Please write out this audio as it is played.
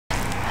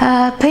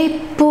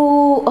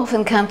People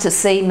often come to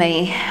see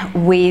me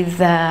with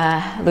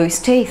loose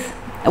teeth,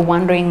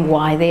 wondering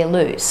why they're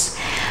loose.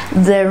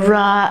 There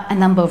are a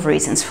number of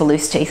reasons for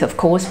loose teeth, of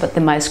course, but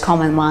the most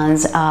common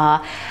ones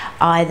are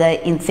either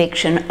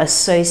infection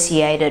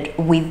associated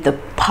with the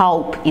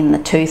pulp in the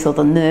tooth or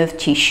the nerve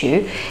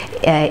tissue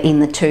in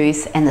the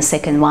tooth, and the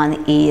second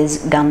one is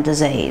gum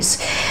disease.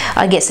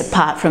 I guess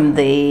apart from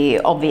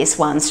the obvious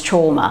ones,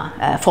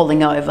 trauma,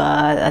 falling over,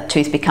 a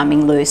tooth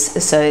becoming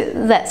loose, so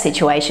that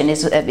situation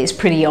is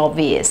pretty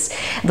obvious.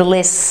 The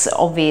less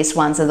obvious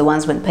ones are the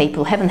ones when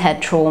people haven't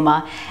had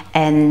trauma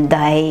and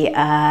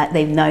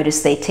they've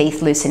noticed their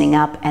teeth loosening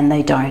up and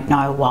they don't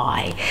know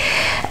why.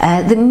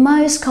 The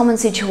most common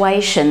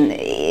situation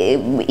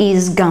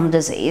is gum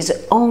disease,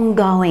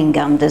 ongoing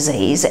gum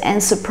disease,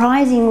 and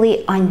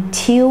surprisingly,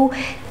 until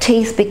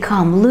teeth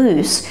become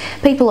loose,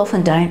 people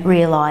often don't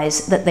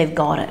realise that they've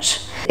got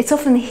it. It's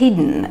often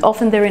hidden,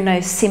 often there are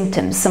no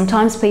symptoms.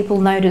 Sometimes people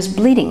notice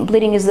bleeding.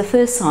 Bleeding is the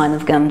first sign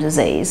of gum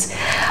disease,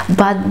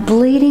 but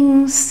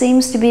bleeding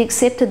seems to be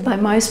accepted by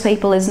most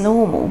people as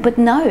normal. But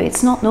no,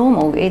 it's not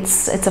normal.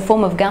 It's a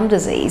form of gum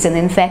disease, and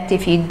in fact,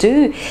 if you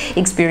do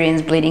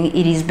experience bleeding,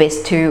 it is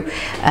best to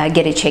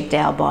get it checked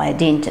out by a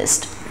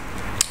dentist.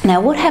 Now,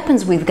 what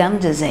happens with gum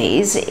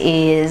disease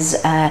is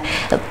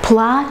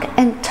plaque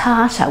and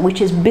tartar,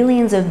 which is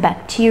billions of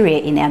bacteria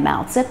in our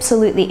mouths.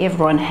 Absolutely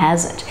everyone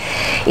has it.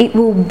 It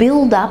will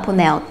build up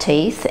on our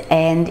teeth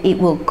and it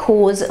will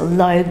cause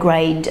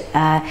low-grade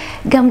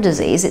gum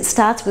disease. It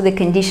starts with a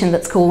condition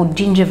that's called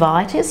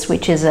gingivitis,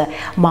 which is a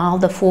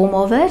milder form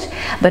of it,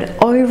 but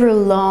over a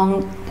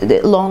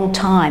long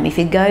time, if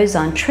it goes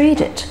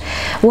untreated,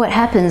 what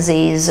happens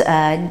is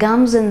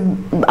gums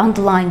and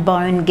underlying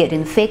bone get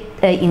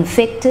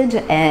infected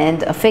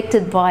and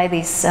affected by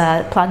this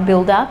plaque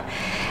buildup,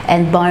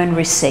 and bone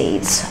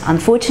recedes.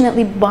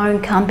 Unfortunately,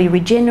 bone can't be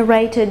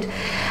regenerated.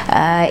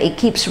 It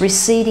keeps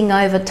receding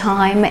over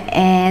time,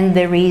 and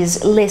there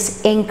is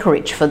less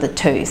anchorage for the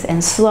tooth,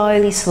 and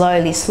slowly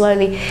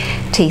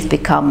teeth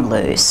become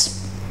loose.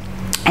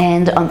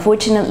 And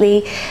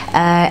unfortunately,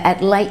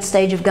 at late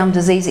stage of gum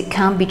disease, it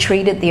can't be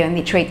treated. The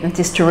only treatment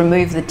is to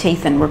remove the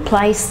teeth and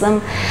replace them.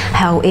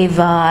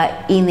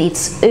 However, in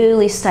its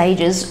early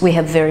stages, we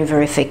have very,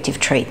 very effective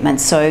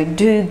treatment. So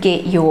do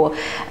get your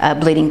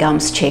bleeding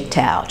gums checked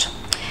out.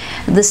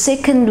 The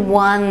second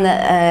one,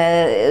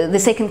 the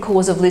second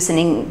cause of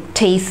loosening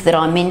teeth that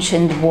I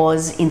mentioned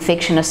was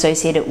infection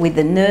associated with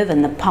the nerve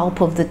and the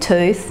pulp of the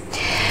tooth.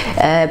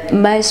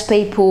 Most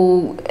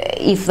people,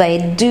 if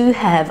they do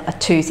have a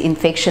tooth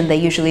infection, they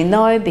usually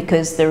know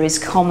because there is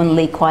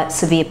commonly quite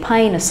severe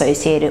pain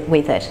associated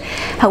with it.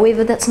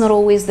 However, that's not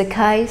always the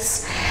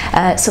case.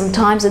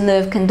 Sometimes a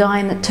nerve can die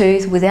in the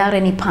tooth without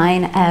any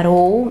pain at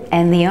all,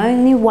 and the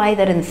only way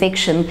that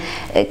infection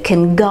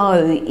can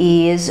go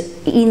is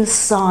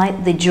inside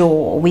the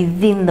jaw,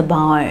 within the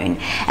bone,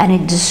 and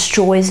it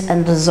destroys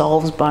and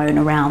dissolves bone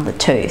around the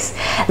tooth.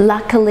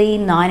 Luckily,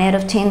 9 out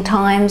of 10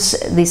 times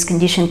this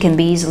condition can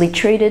be easily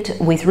treated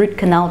with root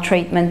canal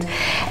treatment,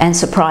 and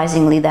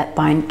surprisingly that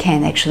bone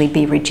can actually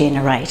be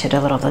regenerated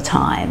a lot of the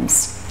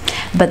times.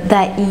 But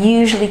that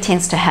usually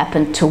tends to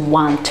happen to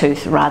one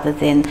tooth rather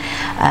than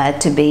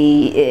to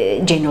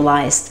be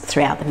generalised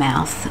throughout the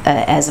mouth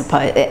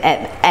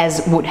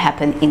as would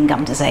happen in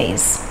gum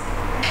disease.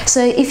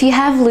 So if you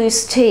have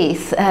loose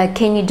teeth,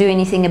 can you do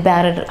anything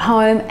about it at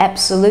home?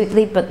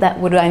 Absolutely, but that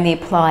would only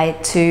apply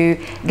to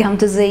gum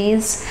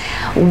disease.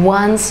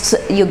 Once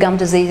your gum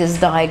disease is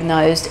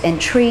diagnosed and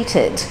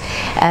treated,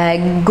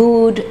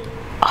 good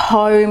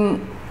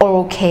home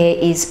oral care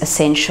is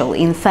essential.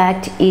 In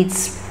fact,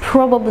 it's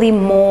probably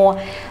more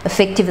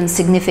effective and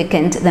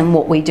significant than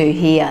what we do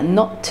here.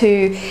 Not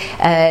to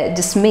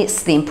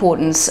dismiss the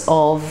importance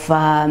of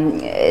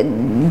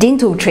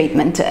dental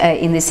treatment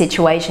in this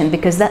situation,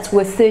 because that's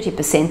worth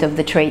 30% of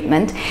the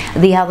treatment.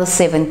 The other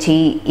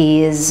 70%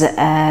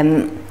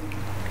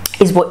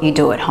 is what you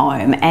do at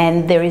home,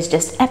 and there is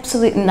just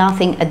absolutely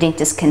nothing a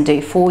dentist can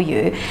do for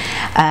you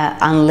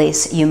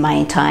unless you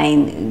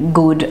maintain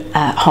good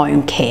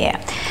home care.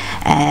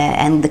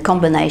 And the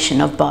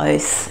combination of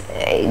both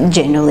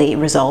generally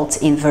results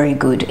in very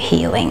good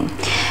healing.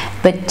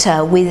 But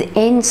with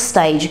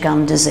end-stage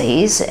gum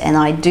disease, and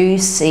I do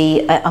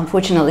see,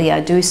 unfortunately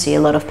I do see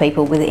a lot of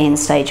people with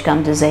end-stage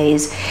gum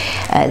disease,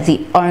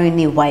 the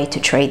only way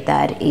to treat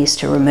that is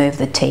to remove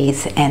the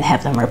teeth and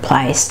have them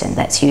replaced, and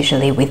that's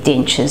usually with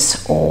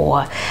dentures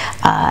or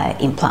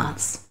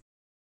implants.